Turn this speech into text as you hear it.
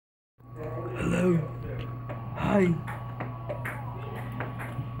Hello. Hi.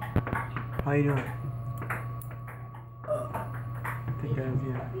 How you doing? Take care of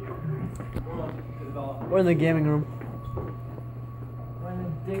you. We're in the gaming room. We're in the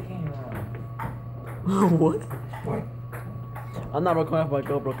dicking room. What? I'm not recording off my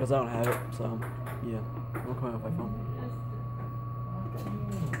GoPro because I don't have it, so yeah. I'm recording off my phone.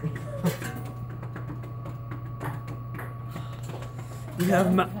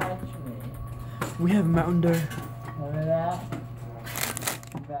 We have Mountain Dew. Look at that.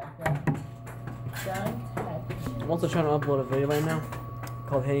 Back up. Don't touch me. I'm also trying to upload a video right now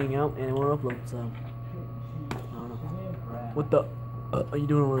called Hanging Out, and it won't upload, so I don't know. What the are you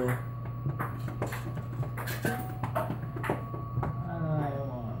doing over there?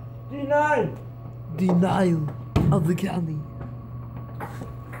 Denied! Denial of the county.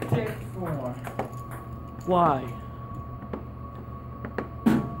 Take 4. Why?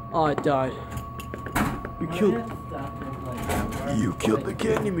 Oh, it died. You killed the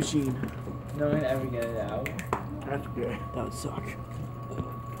candy machine. No one ever get it out. That's good. That would suck.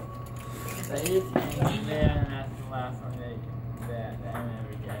 They just hang there, and that's the last one that I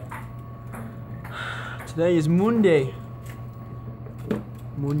never get. Today is Monday. I'm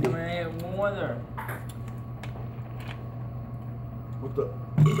Monday. gonna get water. What the?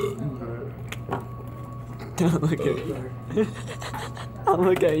 Look at you. I'll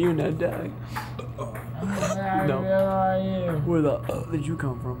look at you now, Dad. No. Where are you? Where the did you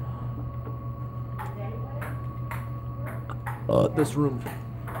come from? This room.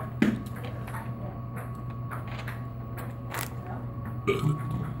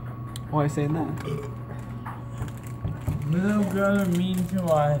 Why are you saying that? Little girls are mean to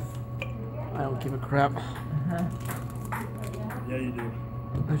us. I don't give a crap. Yeah, you do.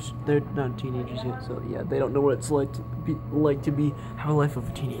 They're not teenagers yet, so yeah, they don't know what it's like to be have a life of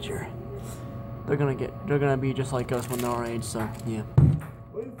a teenager. They're gonna be just like us when they're our age, so yeah.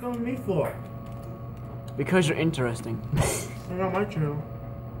 What are you filming me for? Because you're interesting. I got my channel.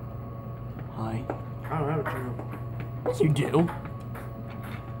 Hi. I don't have a channel. Yes, you do.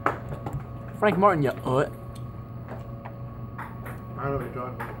 Frank Martin, you I don't know what you're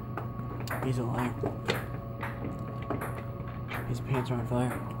talking about. He's a liar. His pants are on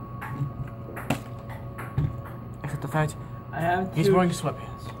fire. Except the fact he's wearing sweatpants.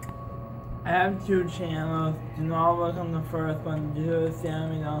 I have 2 channels. Do not look on the first one. Do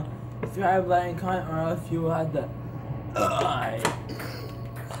Samuel. Subscribe, like, and comment, or else you will have to die.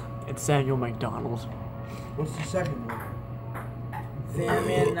 It's Samuel McDonald. What's the second one?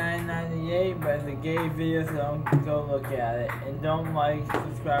 Samuel 998, but it's a gay video, so don't go look at it. And don't like,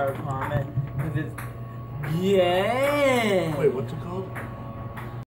 subscribe, or comment, because it's gay. Wait, what's it called?